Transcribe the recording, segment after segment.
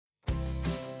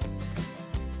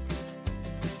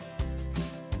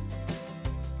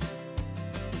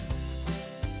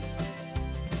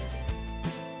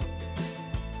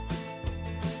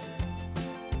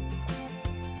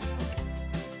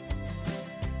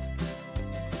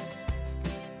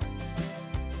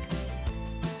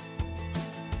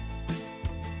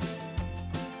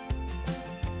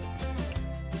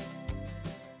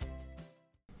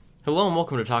Hello and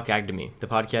welcome to Talk Ag to Me, the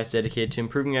podcast dedicated to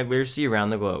improving ag literacy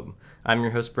around the globe. I'm your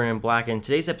host, Brandon Black, and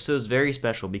today's episode is very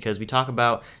special because we talk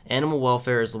about animal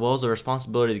welfare as well as the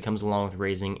responsibility that comes along with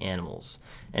raising animals.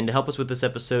 And to help us with this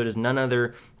episode is none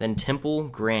other than Temple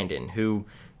Grandin, who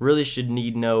really should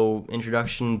need no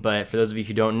introduction, but for those of you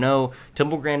who don't know,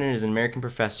 Temple Grandin is an American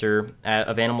professor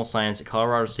of animal science at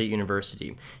Colorado State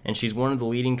University, and she's one of the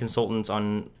leading consultants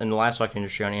in the livestock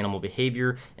industry on animal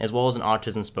behavior, as well as an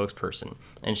autism spokesperson.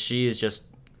 And she is just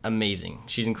amazing.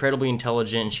 She's incredibly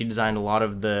intelligent, and she designed a lot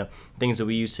of the things that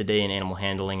we use today in animal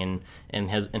handling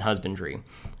and husbandry.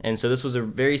 And so this was a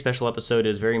very special episode. It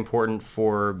is very important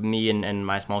for me and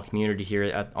my small community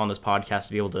here on this podcast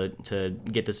to be able to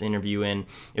get this interview in.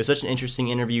 It was such an interesting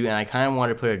interview, and I kind of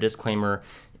wanted to put a disclaimer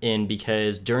in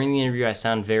because during the interview I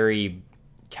sound very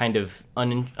kind of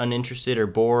uninterested or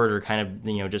bored or kind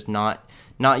of just not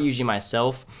usually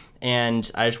myself. And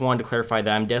I just wanted to clarify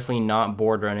that I'm definitely not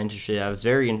bored or uninterested. I was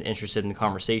very interested in the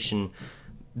conversation,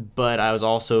 but I was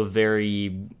also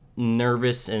very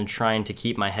nervous and trying to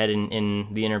keep my head in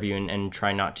the interview and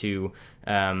try not to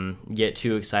get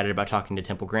too excited about talking to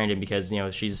Temple Grandin because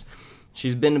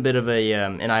she's been a bit of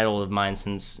an idol of mine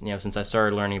since I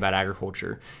started learning about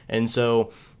agriculture. And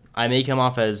so I may come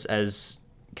off as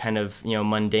kind of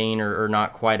mundane or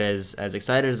not quite as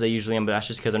excited as I usually am, but that's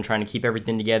just because I'm trying to keep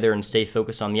everything together and stay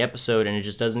focused on the episode, and it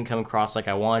just doesn't come across like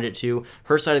I wanted it to.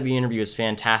 Her side of the interview is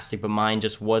fantastic, but mine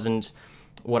just wasn't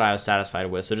what I was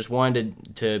satisfied with. So just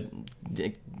wanted to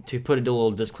put a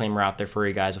little disclaimer out there for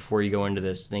you guys before you go into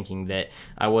this thinking that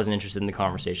I wasn't interested in the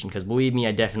conversation, because believe me,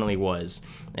 I definitely was.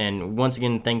 And once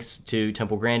again, thanks to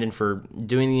Temple Grandin for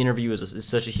doing the interview. It's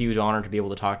such a huge honor to be able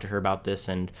to talk to her about this,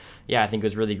 and yeah, I think it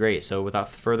was really great. So without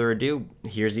further ado,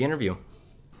 here's the interview.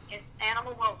 In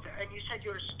animal welfare, and you said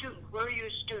you're a student. Where are you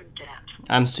a student at?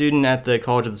 I'm a student at the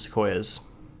College of the Sequoias.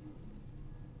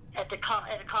 At a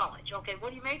college. Okay,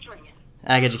 what are you majoring in?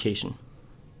 Ag education.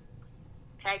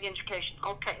 Ag education.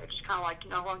 Okay, it's kind of like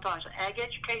what I'm talking about. So ag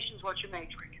education is what you're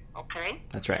majoring in. Okay.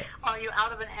 That's right. Are you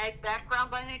out of an ag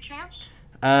background by any chance?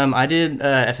 I did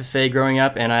FFA growing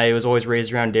up, and I was always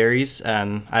raised around dairies.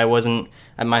 I wasn't.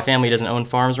 My family doesn't own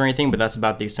farms or anything, but that's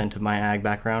about the extent of my ag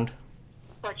background.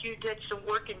 But you did some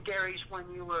work in dairies when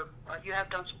you were. You have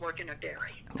done some work in a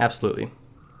dairy. Absolutely.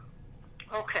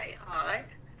 Okay. All right.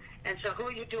 And so, who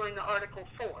are you doing the article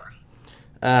for?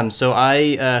 So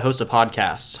I host a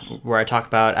podcast where I talk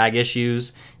about ag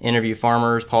issues, interview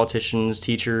farmers, politicians,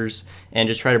 teachers, and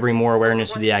just try to bring more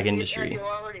awareness to the ag industry. Have you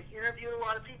already interviewed a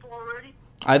lot of people already?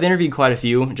 I've interviewed quite a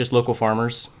few, just local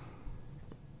farmers.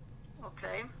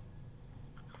 Okay.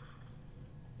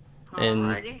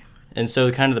 And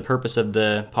so kind of the purpose of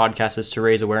the podcast is to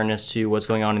raise awareness to what's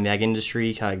going on in the ag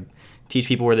industry, kind of teach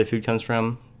people where their food comes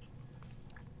from.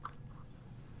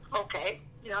 Okay.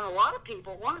 A lot of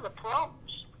people, one of the problems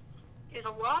is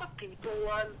a lot of people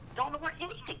don't know where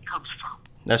anything comes from.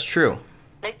 That's true.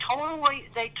 They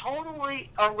totally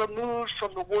are removed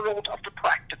from the world of the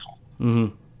practical.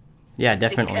 Mm-hmm. Yeah,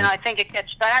 definitely. And I think it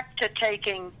gets back to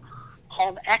taking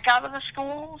home ec out of the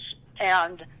schools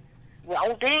and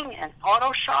welding and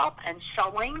auto shop and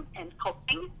sewing and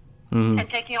cooking and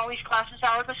taking all these classes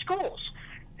out of the schools.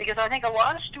 Because I think a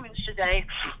lot of students today,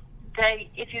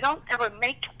 if you don't ever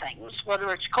make things,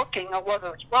 whether it's cooking or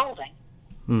whether it's welding,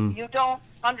 you don't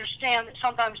understand that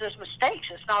sometimes there's mistakes.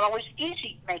 It's not always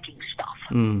easy making stuff.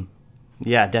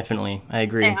 Yeah, definitely. I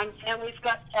agree. And we've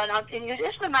got, and it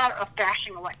isn't a matter of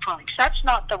bashing electronics. That's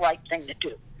not the right thing to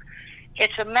do.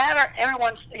 It's a matter,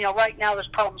 everyone's, right now there's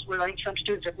problems with, I think some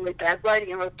students have really bad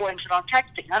writing and really blames it on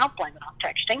texting. I don't blame it on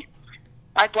texting.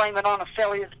 I blame it on a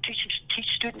failure to teach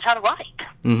students how to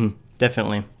write.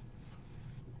 Definitely.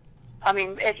 I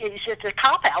mean, it's a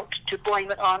cop-out to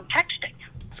blame it on texting.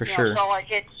 For sure. So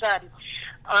it's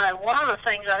one of the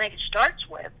things I think it starts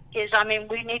with is,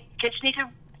 kids need to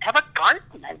have a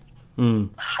garden. And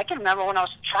I can remember when I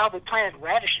was a child, we planted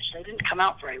radishes. They didn't come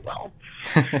out very well.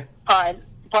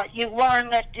 But you learn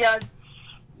that,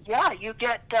 you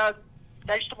get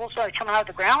vegetables that are coming out of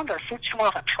the ground or fruits coming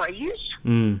off of trees.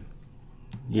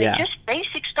 Yeah. Just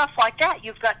basic stuff like that.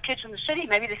 You've got kids in the city,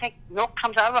 maybe they think milk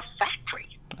comes out of a factory.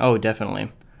 Oh,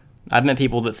 definitely. I've met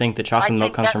people that think that chocolate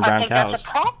milk comes from brown cows. I think that's a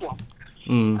problem.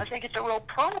 I think it's a real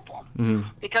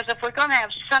problem. Because if we're going to have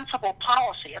sensible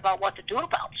policy about what to do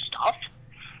about stuff,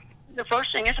 the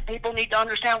first thing is that people need to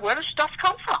understand where does stuff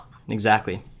come from.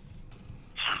 Exactly.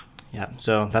 Yeah,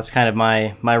 so that's kind of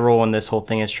my role in this whole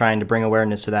thing, is trying to bring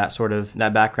awareness to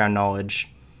that background knowledge.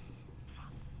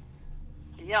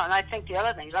 Yeah, and I think the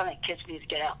other thing is I think kids need to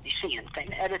get out and be seeing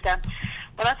things, edit them.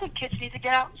 But I think kids need to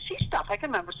get out and see stuff. I can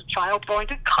remember as a child going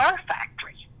to a car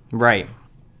factory. Right.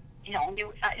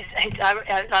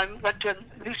 I went to a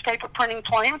newspaper printing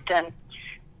plant, and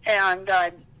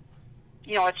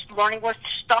it's learning where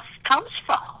stuff comes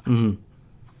from. Mm-hmm.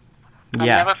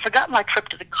 Yeah. I've never forgotten my trip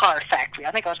to the car factory.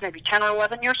 I think I was maybe 10 or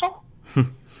 11 years old.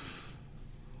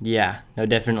 Yeah, no,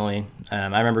 definitely. I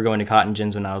remember going to Cotton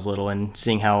Gins when I was little and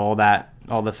seeing how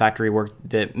all the factory work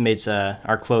that made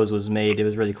our clothes was made. It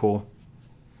was really cool.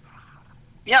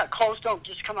 Yeah, clothes don't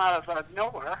just come out of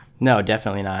nowhere. No,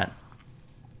 definitely not.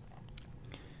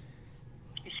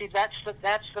 You see, that's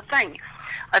the thing.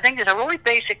 I think there's a really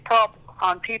basic problem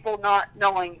on people not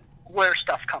knowing where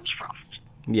stuff comes from.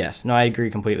 Yes, no, I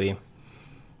agree completely.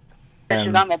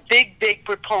 I'm a big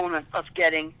proponent of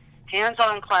getting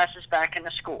hands-on classes back in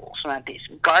the schools. And that'd be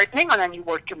some gardening, and then you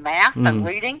work your math and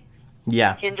reading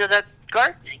into the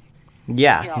gardening.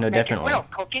 Yeah, no, definitely.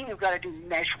 Cooking, you've got to do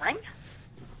measuring.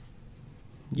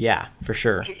 Yeah, for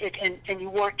sure. And you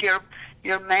work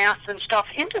your math and stuff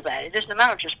into that. It isn't a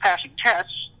matter of just passing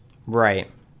tests.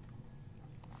 Right.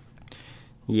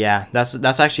 Yeah,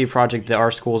 that's actually a project that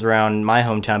our schools around my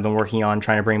hometown have been working on,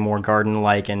 trying to bring more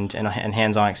garden-like and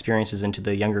hands-on experiences into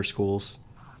the younger schools.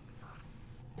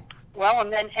 Well,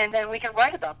 and then we can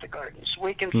write about the gardens.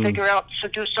 We can figure out to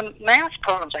do some math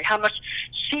programs, like how much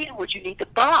seed would you need to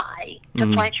buy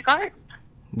to plant your garden.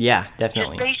 Yeah,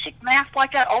 definitely. Just basic math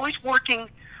like that. Always working,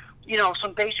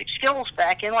 some basic skills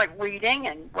back in, like reading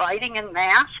and writing and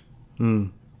math.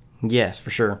 Yes, for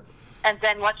sure. And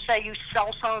then let's say you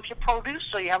sell some of your produce,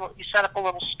 so you set up a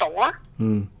little store.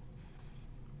 And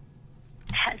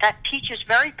that teaches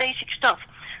very basic stuff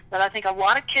that I think a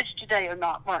lot of kids today are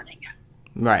not learning.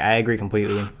 Right, I agree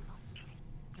completely.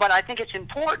 But I think it's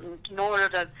important in order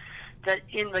that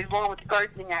along with the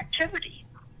gardening activity,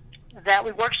 that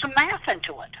we work some math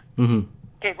into it. Mm-hmm.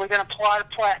 Okay, if we're going to plot,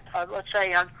 let's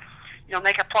say,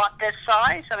 make a plot this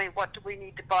size. I mean, what do we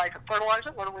need to buy for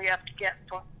fertilizer? What do we have to get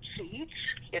for seeds?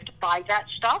 You have to buy that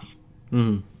stuff.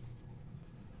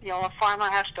 Mm-hmm. A farmer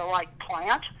has to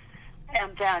plant,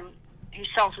 and then he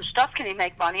sells his stuff. Can he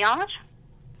make money on it?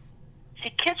 See,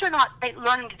 kids are not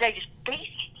learning today just basic.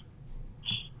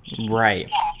 Right.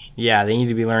 Yeah, they need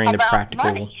to be learning the practical.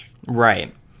 Money.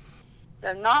 Right.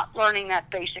 They're not learning that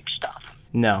basic stuff.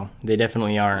 No, they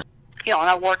definitely aren't. And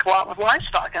I work a lot with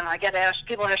livestock, and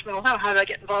people ask me all the time, how did I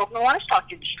get involved in the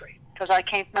livestock industry? Because I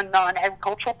came from a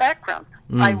non-agricultural background.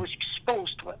 I was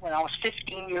exposed to it when I was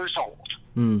 15 years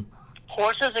old.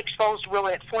 Horses exposed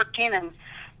really at 14, and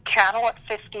cattle at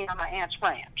 15 on my aunt's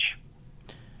ranch.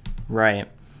 Right.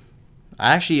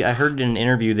 I heard in an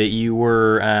interview that you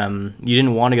were you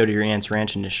didn't want to go to your aunt's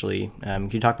ranch initially. Can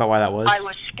you talk about why that was? I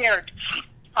was scared.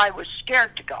 I was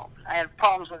scared to go. I had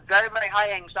problems with very, very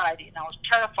high anxiety, and I was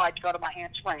terrified to go to my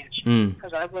aunt's ranch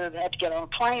because I would have had to get on a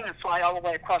plane and fly all the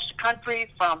way across the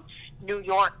country from New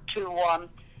York to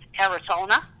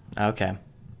Arizona. Okay.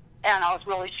 And I was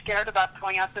really scared about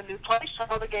going out to a new place, so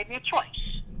they gave me a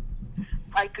choice.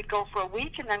 I could go for a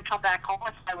week and then come back home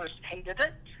if I hated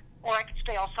it, or I could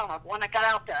stay all summer. But when I got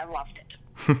out there, I loved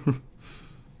it.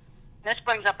 This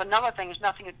brings up another thing. It's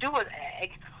nothing to do with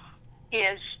ag.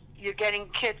 Is you're getting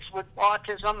kids with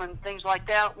autism and things like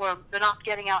that where they're not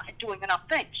getting out and doing enough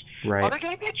things. Right. Well, they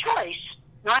gave me a choice.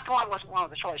 Not going wasn't one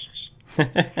of the choices.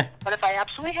 But if I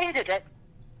absolutely hated it,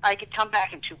 I could come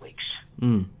back in 2 weeks.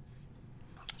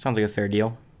 Sounds like a fair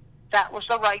deal. That was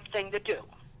the right thing to do.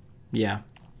 Yeah.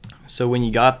 So when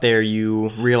you got there, you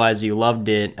realized you loved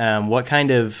it. What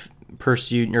kind of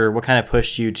pushed you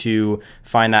to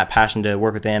find that passion to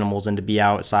work with animals and to be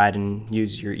outside and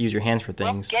use your hands for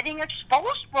things? Getting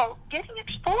exposed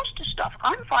to stuff.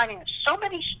 I'm finding that so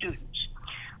many students.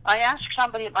 I asked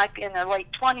somebody that might be in their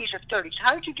late 20s or 30s,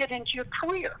 how did you get into your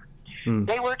career?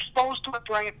 They were exposed to it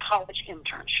during a college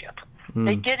internship.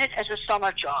 They did it as a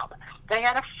summer job. They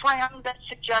had a friend that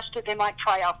suggested they might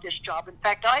try out this job. In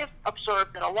fact, I have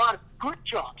observed that a lot of good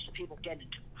jobs that people get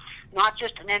into, not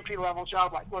just an entry-level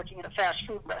job like working at a fast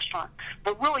food restaurant,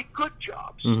 but really good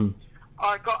jobs,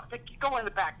 they go in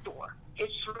the back door.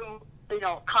 It's through,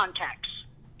 contacts.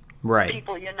 Right.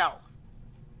 People you know.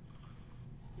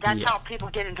 That's how people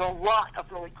get into a lot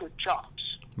of really good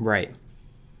jobs. Right.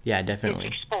 Yeah, definitely.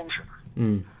 It's exposure.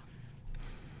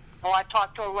 Well, I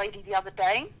talked to a lady the other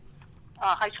day, a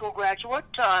high school graduate,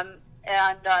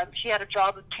 and she had a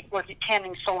job working at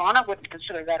Tanning Salon. I wouldn't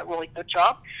consider that a really good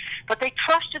job. But they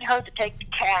trusted her to take the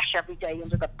cash every day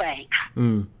into the bank.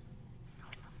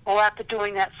 Well, after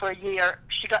doing that for a year,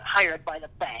 she got hired by the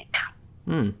bank.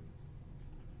 And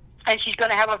she's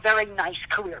going to have a very nice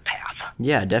career path.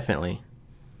 Yeah, definitely.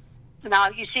 Now,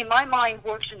 you see, my mind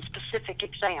works in specific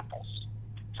examples.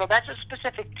 So that's a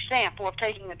specific example of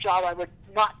taking a job I would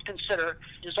not consider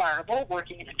desirable,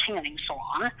 working in a tanning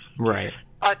salon, Right.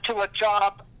 To a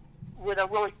job with a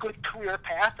really good career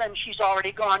path, and she's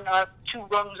already gone 2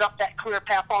 rungs up that career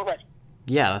path already.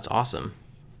 Yeah, that's awesome.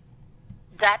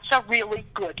 That's a really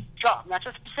good job. That's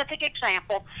a specific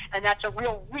example, and that's a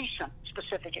real recent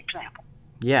specific example.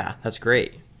 Yeah, that's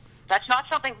great. That's not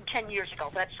something from 10 years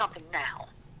ago. That's something now.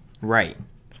 Right.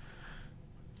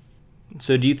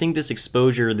 So do you think this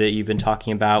exposure that you've been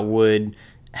talking about would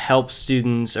help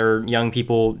students or young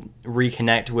people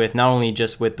reconnect with not only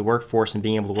just with the workforce and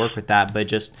being able to work with that, but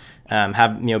just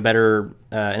have better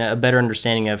a better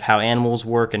understanding of how animals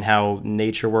work and how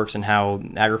nature works and how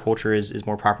agriculture is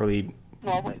more properly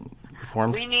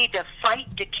performed? We need to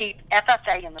fight to keep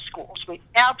FFA in the schools. We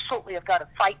absolutely have got to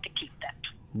fight to keep that.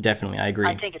 Definitely, I agree.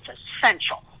 I think it's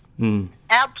essential.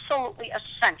 Absolutely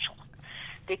essential.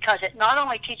 Because it not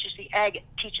only teaches the ag, it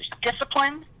teaches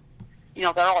discipline. You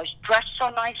know, they're always dressed so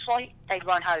nicely. They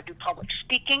learn how to do public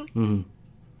speaking. Mm-hmm.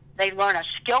 They learn a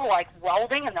skill like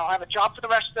welding, and they'll have a job for the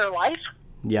rest of their life.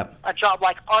 Yep. A job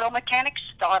like auto mechanics,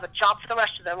 they'll have a job for the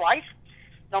rest of their life.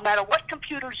 No matter what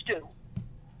computers do,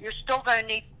 you're still going to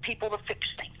need people to fix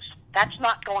things. That's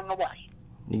not going away.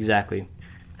 Exactly.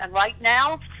 And right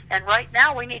now,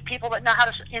 we need people that know how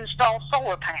to install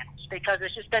solar panels, because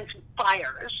there's just been some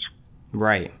fires.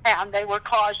 Right. And they were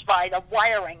caused by the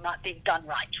wiring not being done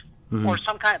right, or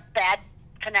some kind of bad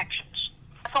connections.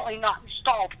 Definitely not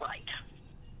installed right.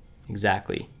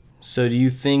 Exactly. So do you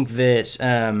think that,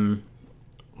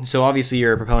 so obviously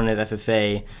you're a proponent of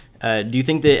FFA. Do you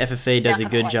think that FFA does a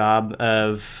good job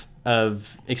of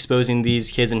exposing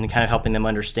these kids and kind of helping them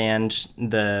understand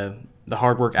the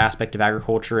hard work aspect of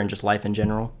agriculture and just life in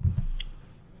general?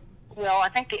 Well, I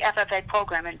think the FFA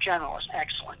program in general is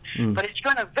excellent, but it's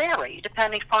going to vary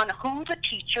depending upon who the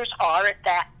teachers are at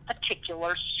that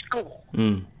particular school.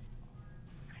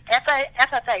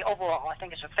 FFA overall, I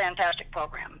think, is a fantastic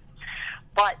program,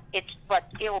 but it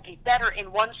will be better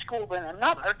in one school than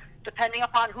another depending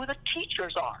upon who the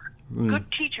teachers are.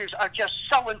 Good teachers are just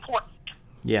so important.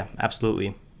 Yeah,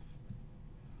 absolutely.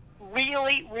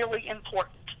 Really, really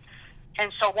important.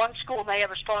 And so one school may have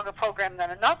a stronger program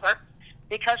than another,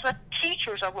 because the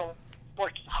teachers are really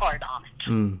working hard on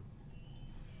it.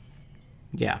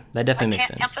 Yeah, that definitely makes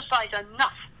sense. I can't emphasize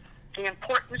enough the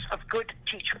importance of good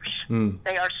teachers.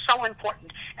 They are so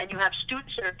important. And you have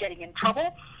students that are getting in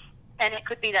trouble, and it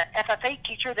could be that FFA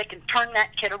teacher that can turn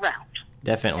that kid around.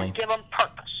 Definitely. And give them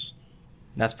purpose.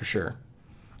 That's for sure.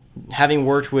 Having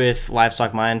worked with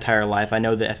livestock my entire life, I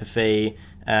know that FFA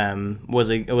was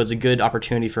a good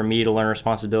opportunity for me to learn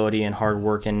responsibility and hard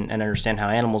work and understand how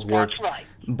animals work. That's right.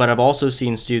 But I've also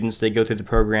seen students that go through the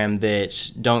program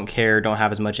that don't care, don't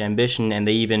have as much ambition, and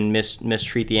they even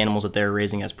mistreat the animals that they're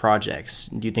raising as projects.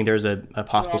 Do you think there's a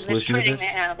possible solution to this?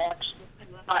 Mistreating the animals is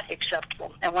not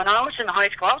acceptable. And when I was in high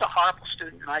school, I was a horrible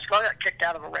student in high school. I got kicked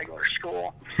out of a regular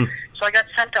school. So I got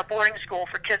sent to boarding school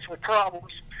for kids with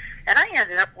problems. And I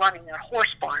ended up running their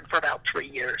horse barn for about 3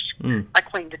 years. I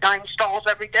cleaned the dine stalls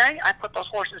every day. I put those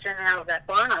horses in and out of that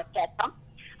barn. I fed them.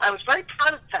 I was very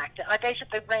proud of the fact that I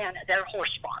basically ran their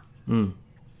horse barn.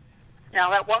 Now,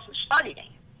 that wasn't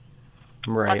studying.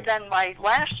 Right. But then my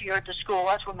last year at the school,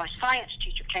 that's when my science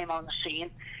teacher came on the scene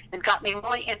and got me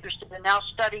really interested in now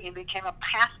studying and became a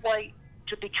pathway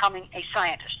to becoming a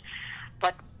scientist.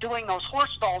 But doing those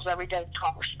horse stalls every day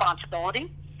taught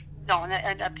responsibility. No,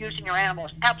 and abusing your animal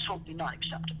is absolutely not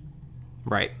acceptable.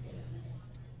 Right.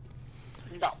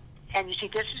 No. And you see,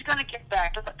 this is going to get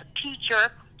back to what the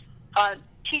teacher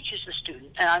teaches the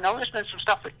student. And I know there's been some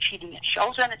stuff with cheating at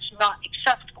shows, and it's not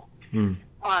acceptable.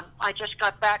 I just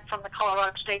got back from the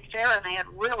Colorado State Fair, and they had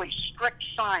really strict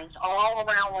signs all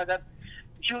around where the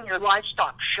junior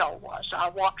livestock show was. I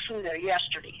walked through there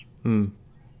yesterday. You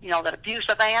know, that abuse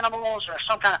of animals or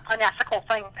some kind of unethical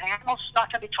thing with animals is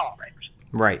not going to be tolerated.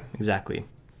 Right, exactly.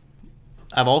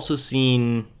 I've also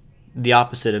seen the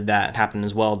opposite of that happen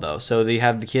as well, though. So you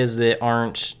have the kids that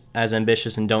aren't as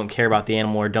ambitious and don't care about the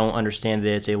animal or don't understand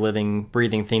that it's a living,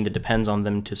 breathing thing that depends on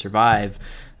them to survive.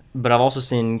 But I've also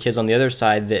seen kids on the other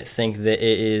side that think that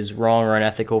it is wrong or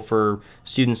unethical for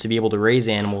students to be able to raise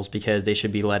animals because they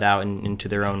should be let out into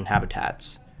their own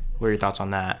habitats. What are your thoughts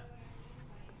on that?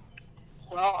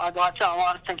 Well, I've done a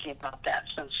lot of thinking about that,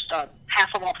 since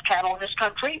half of all the cattle in this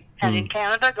country and in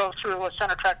Canada go through a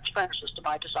center tract sprinkler system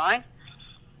I designed.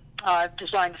 I've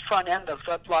designed the front end of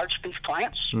large beef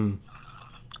plants.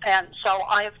 And so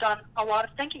I have done a lot of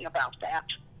thinking about that.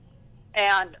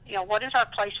 And, you know, what is our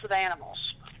place with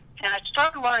animals? And I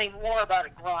started learning more about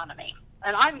agronomy.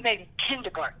 And I'm maybe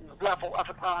kindergarten level of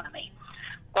agronomy.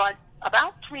 But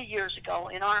About 3 years ago,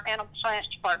 in our animal science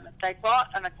department, they brought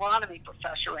an agronomy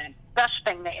professor in. Best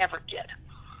thing they ever did.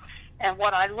 And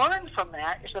what I learned from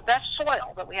that is the best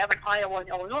soil that we have in Iowa and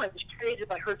Illinois was created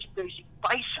by herds grazing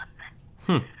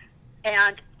bison.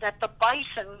 And that the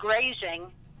bison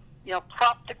grazing,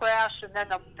 crop the grass and then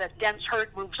the dense herd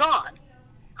moves on,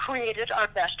 created our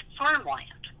best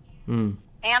farmland.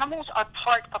 Animals are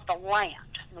part of the land.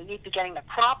 We need to be getting the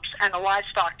crops and the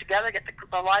livestock together, get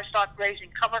the livestock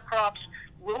grazing cover crops,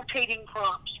 rotating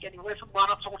crops, getting away from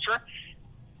monoculture.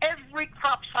 Every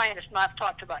crop scientist, and I've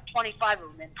talked to about 25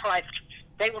 of them in private,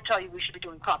 they will tell you we should be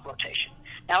doing crop rotation.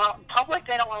 Now, out in public,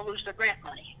 they don't want to lose their grant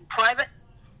money. In private,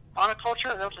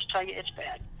 monoculture, they'll just tell you it's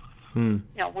bad.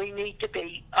 We need to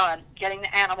be getting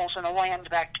the animals and the land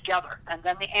back together. And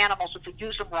then the animals, if we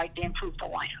use them right, they improve the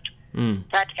land. And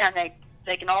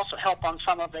they can also help on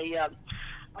some of the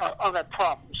other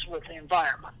problems with the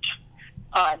environment.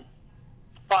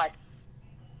 But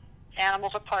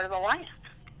animals are part of the land.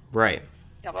 Right.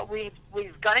 But we've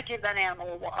got to give that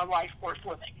animal a life worth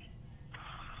living.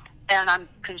 And I'm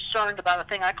concerned about a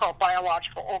thing I call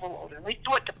biological overload. And we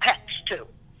do it to pets, too.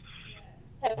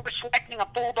 We're selecting a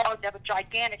bulldog to have a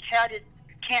gigantic head, it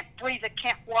can't breathe, it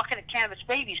can't walk, and it can't have its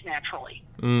babies naturally.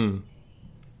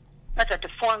 That's a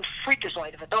deformed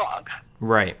freakazoid of a dog.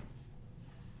 Right.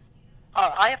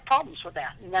 I have problems with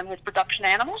that. And then with production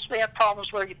animals, we have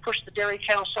problems where you push the dairy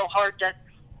cow so hard to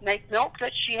make milk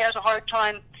that she has a hard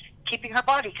time keeping her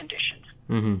body conditioned.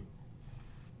 We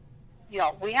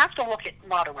have to look at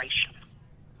moderation.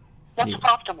 What's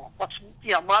optimal? What's,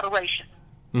 moderation,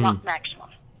 not maximum.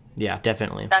 Yeah,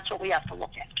 definitely. That's what we have to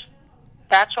look at.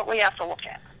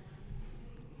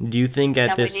 Do you think we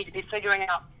need to be figuring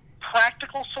out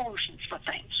practical solutions for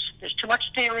things. There's too much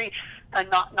theory and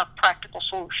not enough practical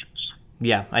solutions.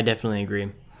 Yeah, I definitely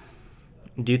agree.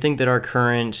 Do you think that our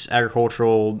current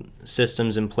agricultural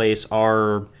systems in place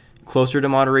are closer to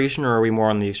moderation, or are we more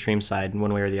on the extreme side,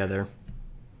 one way or the other?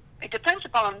 It depends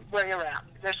upon where you're at.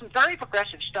 There's some very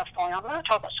progressive stuff going on. I'm going to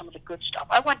talk about some of the good stuff.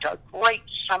 I went to great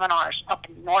seminars up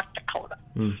in North Dakota,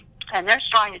 and they're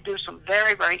trying to do some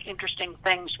very, very interesting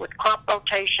things with crop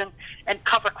rotation and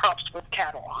cover crops with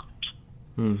cattle on it.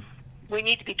 We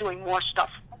need to be doing more stuff,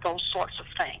 those sorts of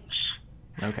things.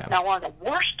 Okay. Now, one of the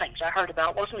worst things I heard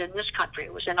about wasn't in this country.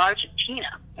 It was in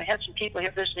Argentina. I had some people here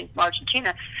visiting from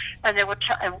Argentina, and they were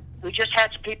and we just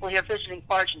had some people here visiting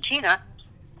from Argentina,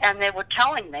 and they were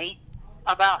telling me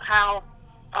about how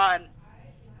all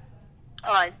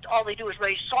they do is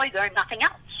raise soy there and nothing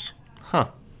else.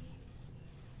 Well,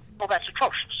 that's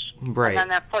atrocious. Right. And then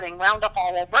they're putting Roundup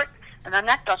all over it, and then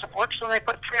that doesn't work, so they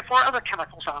put 3 or 4 other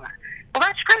chemicals on it. Well,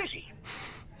 that's crazy.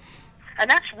 And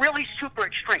that's really super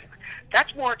extreme.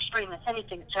 That's more extreme than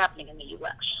anything that's happening in the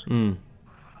U.S.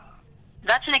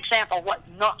 That's an example of what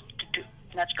not to do.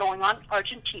 And that's going on in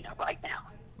Argentina right now.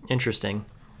 Interesting.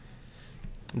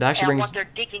 That actually what they're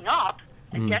digging up,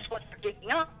 and guess what they're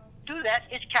digging up? Do that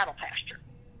is cattle pasture.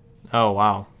 Oh,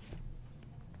 wow.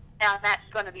 And that's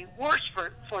going to be worse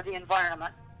for the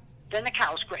environment than the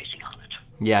cows grazing on it.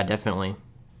 Yeah, definitely.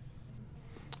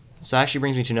 So that actually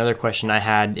brings me to another question I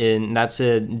had, and that's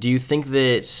do you think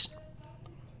that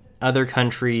other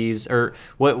countries, or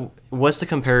what's the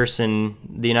comparison,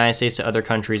 the United States to other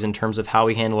countries in terms of how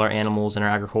we handle our animals and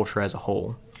our agriculture as a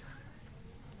whole?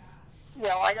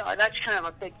 Well, I know that's kind of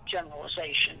a big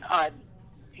generalization.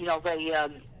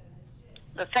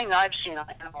 The thing that I've seen on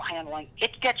animal handling,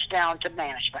 it gets down to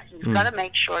management. You've got to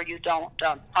make sure you don't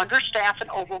understaff and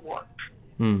overwork.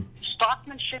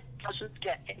 Stockmanship doesn't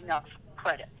get enough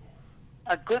credit.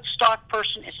 A good stock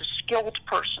person is a skilled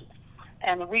person,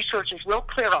 and the research is real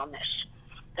clear on this,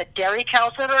 that dairy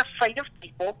cows that are afraid of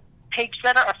people, pigs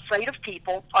that are afraid of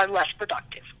people are less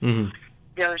productive.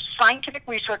 There's scientific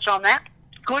research on that.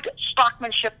 Good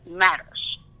stockmanship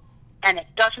matters, and it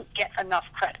doesn't get enough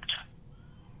credit.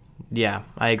 Yeah,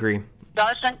 I agree.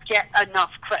 Doesn't get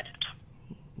enough credit.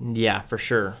 Yeah, for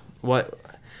sure. What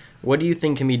do you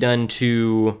think can be done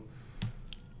to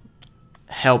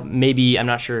help, maybe, I'm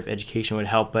not sure if education would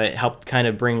help, but help kind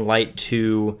of bring light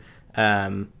to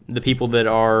the people that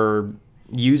are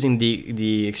using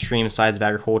the extreme sides of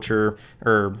agriculture,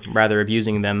 or rather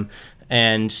abusing them,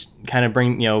 and kind of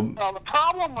bring, Well, the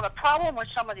problem with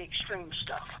some of the extreme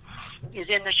stuff is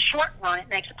in the short run, it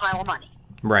makes a pile of money.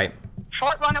 Right.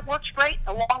 Short run, it works great.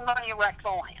 The long run, you wreck the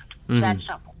land. That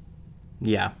simple.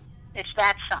 Yeah. It's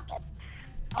that simple.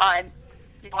 I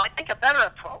think a better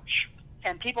approach,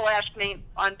 and people ask me,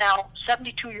 I'm now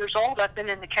 72 years old. I've been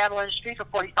in the cattle industry for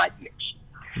 45 years.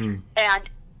 And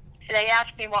they ask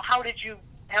me, well, how did you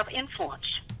have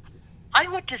influence? I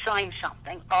would design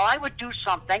something, or I would do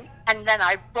something, and then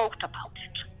I wrote about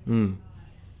it. Mm.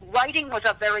 Writing was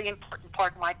a very important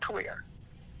part of my career.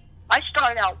 I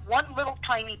started out one little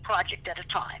tiny project at a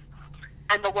time.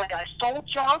 And the way I sold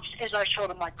jobs is I showed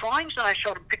them my drawings, and I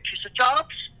showed them pictures of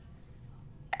jobs,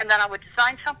 and then I would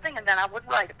design something, and then I would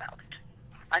write about it.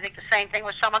 I think the same thing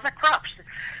with some of the crops.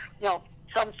 You know,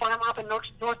 some farmer up in North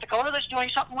Dakota that's doing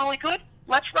something really good,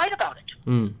 let's write about it.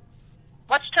 Mm.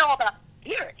 Let's tell about,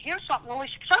 here's something really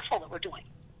successful that we're doing.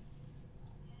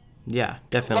 Yeah,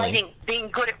 definitely. Being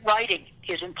good at writing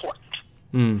is important.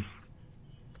 Mm.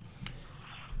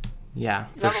 Yeah,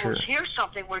 In for other sure. words, here's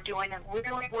something we're doing that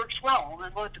really works well,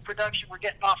 and look at the production we're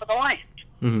getting off of the land.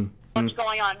 Mm-hmm. What's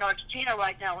going on in Argentina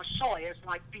right now with soy is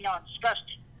like beyond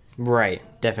disgusting. Right,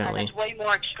 And definitely. it's way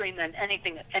more extreme than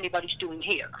anything that anybody's doing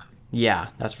here. Yeah,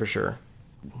 that's for sure.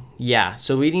 Yeah,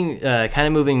 so kind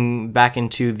of moving back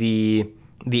into the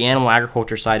animal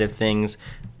agriculture side of things,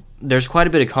 there's quite a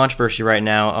bit of controversy right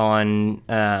now on,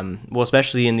 well,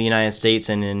 especially in the United States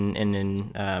and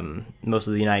in most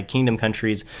of the United Kingdom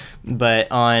countries,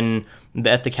 but on the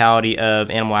ethicality of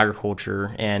animal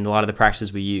agriculture and a lot of the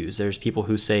practices we use. There's people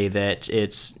who say that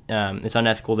it's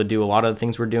unethical to do a lot of the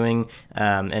things we're doing,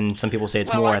 and some people say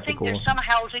it's more ethical. There are some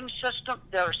housing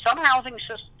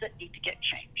systems that need to get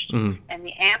changed. Mm-hmm. And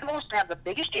the animals that have the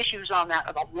biggest issues on that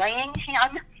are the laying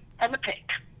hen and the pig.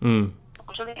 Mm.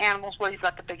 Those are the animals where you've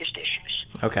got the biggest issues.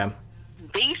 Okay.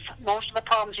 Beef, most of the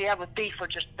problems you have with beef are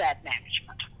just bad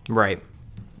management. Right.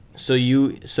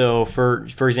 So for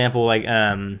example, like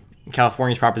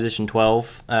California's Proposition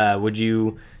 12, would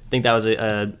you think that was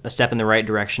a step in the right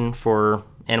direction for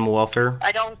animal welfare?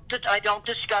 I don't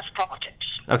discuss politics.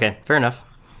 Okay, fair enough.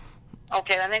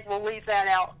 Okay, I think we'll leave that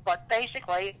out. But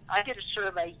basically, I did a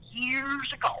survey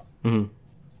years ago, Mm-hmm.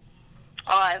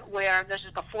 where this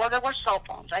is before there were cell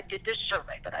phones. I did this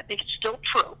survey, but I think it's still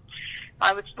true.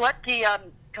 I would let the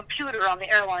computer on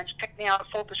the airlines pick me out a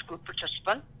focus group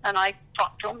participant, and I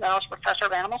talked to them. I was a professor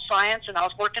of animal science, and I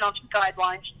was working on some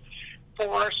guidelines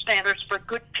for standards for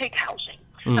good pig housing.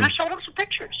 Mm. And I showed them some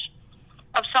pictures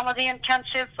of some of the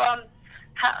intensive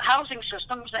housing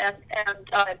systems, and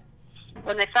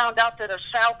when they found out that a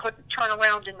sow couldn't turn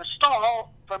around in the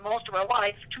stall for most of her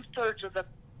life, 2/3 of the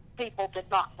people did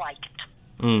not like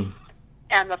it. Mm.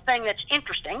 And the thing that's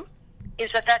interesting is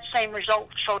that same result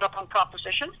showed up on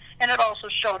Proposition, and it also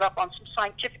showed up on some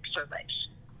scientific surveys.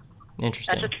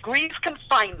 Interesting. That's a degree of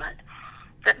confinement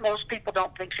that most people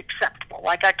don't think is acceptable.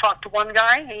 Like I talked to one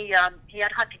guy, he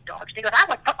had hunting dogs. He goes, I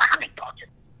would put my hunting dogs in.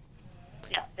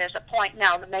 Yeah, there's a point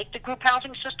now to make the group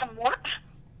housing system work.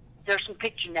 There's some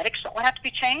pig genetics that will have to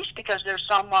be changed because there's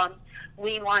some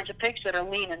lean lines of pigs that are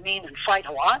lean and mean and fight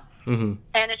a lot. Mm-hmm.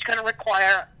 And it's going to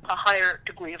require a higher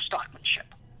degree of stockmanship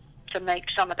to make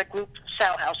some of the group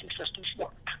sow housing systems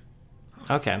work.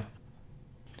 Okay.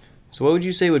 So what would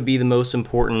you say would be the most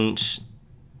important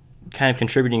kind of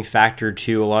contributing factor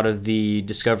to a lot of the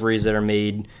discoveries that are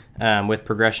made with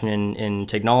progression in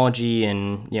technology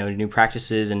and new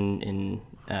practices and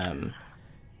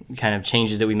kind of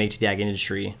changes that we make to the ag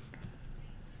industry?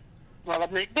 Well,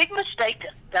 the big mistake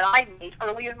that I made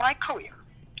early in my career,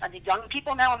 and the young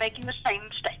people now are making the same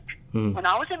mistake. Mm. When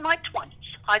I was in my 20s,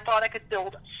 I thought I could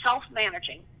build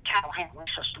self-managing cattle handling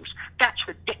systems. That's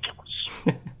ridiculous.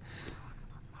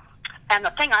 And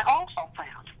the thing I also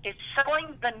found is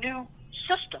selling the new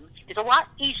system is a lot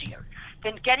easier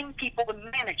than getting people to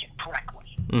manage it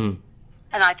correctly. Mm.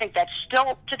 And I think that's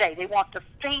still today. They want the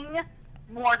thing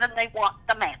more than they want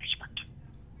the management.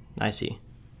 I see.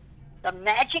 The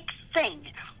magic thing.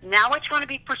 Now it's going to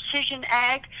be precision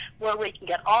ag, where we can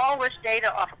get all this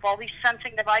data off of all these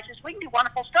sensing devices. We can do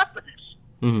wonderful stuff with this.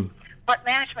 Mm-hmm. But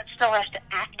management still has to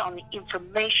act on the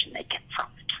information they get from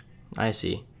it. I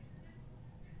see.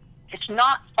 It's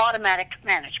not automatic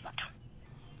management.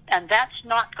 And that's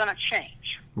not going to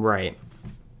change. Right.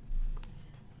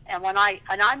 And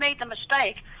I made the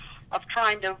mistake of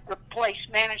trying to replace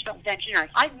management with engineering.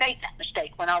 I made that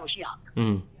mistake when I was young.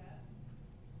 Mm-hmm.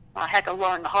 I had to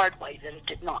learn the hard way that it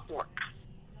did not work.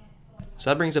 So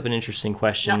that brings up an interesting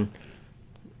question.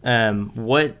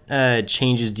 What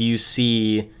changes do you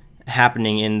see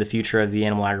happening in the future of the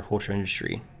animal agriculture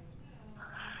industry?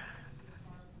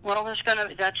 Well,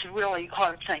 that's a really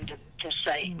hard thing to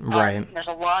say. Right. There's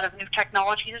a lot of new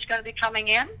technology that's going to be coming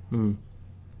in. Mm.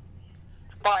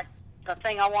 But the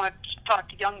thing I want to talk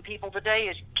to young people today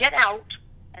is get out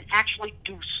and actually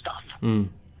do stuff. Mm.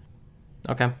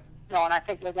 Okay. No, and I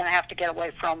think we're going to have to get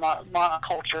away from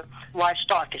monoculture.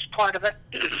 Livestock is part of it.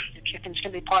 The chickens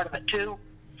can be part of it too.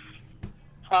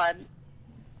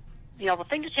 The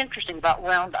thing that's interesting about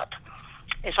Roundup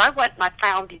is I went and I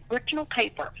found the original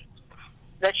paper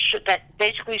that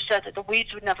basically said that the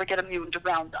weeds would never get immune to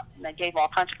Roundup, and they gave all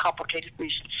kinds of complicated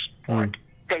reasons for it.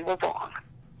 They were wrong.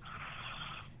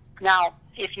 Now,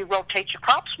 if you rotate your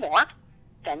crops more,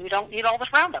 then you don't need all this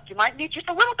Roundup. You might need just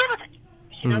a little bit of it.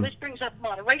 You know, this brings up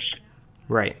moderation.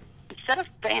 Right. Instead of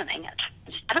banning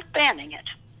it,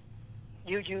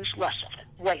 you use less of it,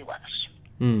 way less.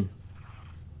 You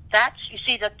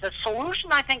see, that the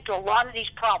solution, I think, to a lot of these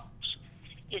problems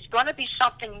is going to be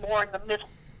something more in the middle.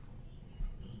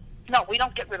 No, we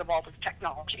don't get rid of all the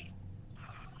technology,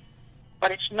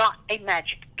 but it's not a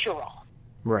magic cure-all.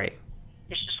 Right.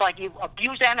 It's just like you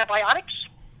abuse antibiotics,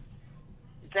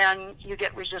 then you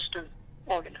get resistant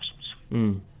organisms.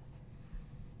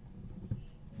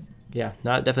 Yeah,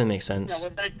 that definitely makes sense. You know,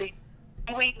 we're going to be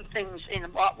doing things in a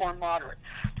lot more moderate.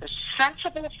 The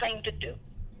sensible thing to do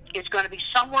is going to be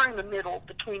somewhere in the middle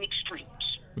between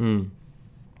extremes.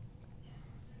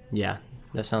 Yeah,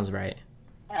 that sounds right.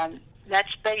 And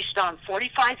that's based on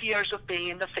 45 years of being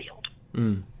in the field.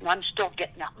 And I'm still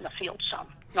getting out in the field some.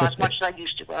 Not as much as I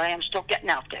used to, but I am still getting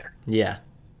out there. Yeah.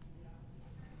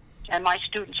 And my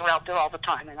students are out there all the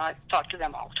time, and I talk to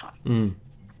them all the time.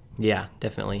 Yeah,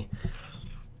 definitely.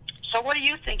 So what are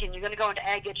you thinking? You're going to go into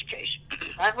ag education.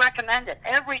 I recommend it.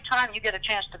 Every time you get a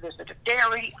chance to visit a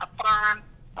dairy, a farm,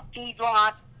 a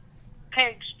feedlot,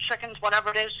 pigs, chickens,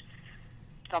 whatever it is,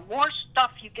 the more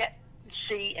stuff you get to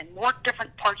see in more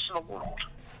different parts of the world,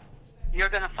 you're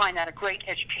going to find that a great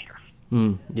educator.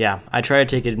 Yeah, I try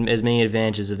to take as many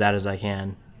advantages of that as I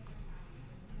can.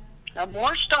 The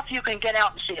more stuff you can get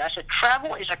out and see. I said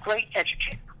travel is a great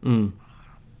educator.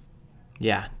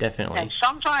 Yeah, definitely. And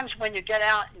sometimes when you get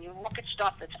out and you look at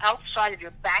stuff that's outside of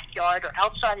your backyard or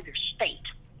outside of your state,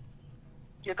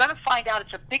 you're going to find out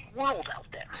it's a big world out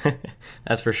there.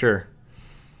 That's for sure.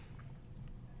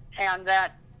 And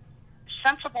that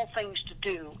sensible things to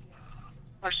do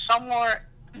are somewhere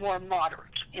more moderate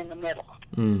in the middle.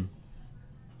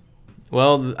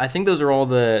 Well, I think those are all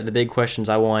the big questions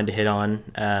I wanted to hit on.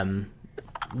 Well,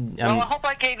 I hope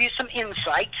I gave you some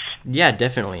insights. Yeah,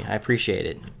 definitely. I appreciate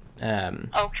it.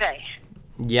 Okay.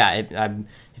 Yeah,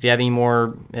 if you have any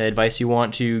more advice you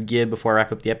want to give before I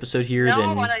wrap up the episode here, then...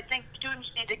 No, but I think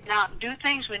students need to get out and do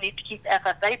things. We need to keep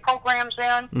FFA programs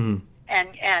in, and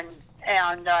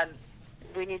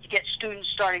we need to get students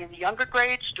starting in the younger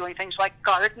grades, doing things like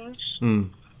gardens.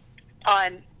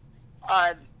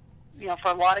 You know,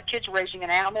 for a lot of kids, raising an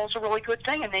animal is a really good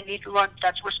thing, and they need to learn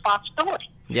that's responsibility.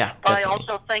 Yeah, but definitely. I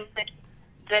also think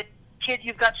that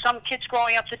you've got some kids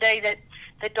growing up today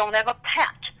that don't have a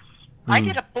pet. I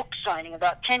did a book signing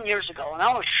about 10 years ago, and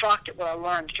I was shocked at what I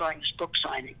learned during this book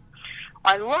signing.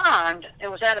 I learned, it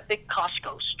was at a big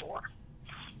Costco store,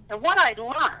 and what I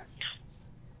learned,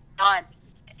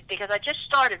 because I just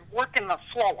started working the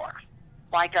floor,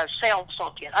 like a sales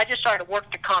associate, I just started working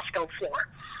the Costco floor,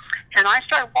 and I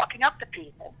started walking up to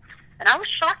people, and I was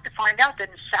shocked to find out that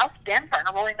in South Denver, in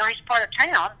a really nice part of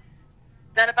town,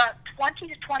 that about 20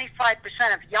 to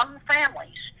 25% of young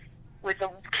families with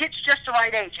the kids just the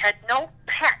right age had no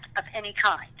pet of any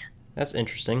kind. That's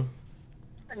interesting.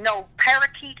 No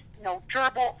parakeet, no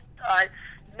gerbil,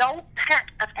 no pet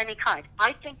of any kind.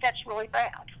 I think that's really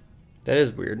bad. That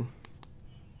is weird.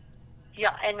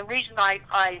 Yeah, and the reason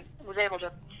I was able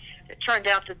to, it turned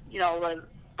out that, you know, the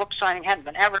book signing hadn't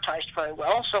been advertised very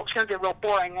well, so it's going to be a real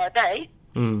boring day.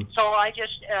 So I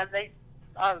just,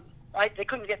 they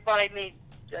couldn't get by me,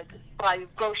 buy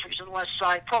groceries unless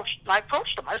I approached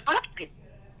them. I was talking to people.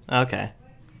 Okay.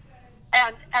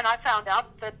 And I found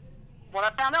out that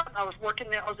I was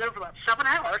working there, I was there for about 7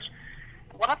 hours.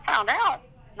 What I found out,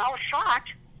 and I was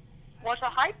shocked, was a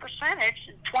high percentage,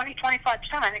 20, 25%,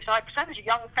 I think, a high percentage of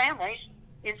young families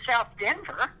in South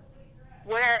Denver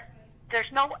where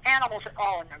there's no animals at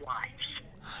all in their lives.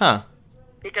 Huh.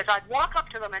 Because I'd walk up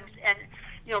to them and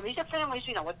you know, these are families,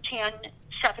 you know, with 10,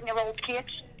 7-year-old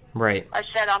kids. Right. I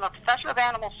said, I'm a professor of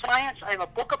animal science. I have a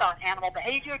book about animal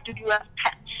behavior. Do you have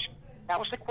pets? That was the question.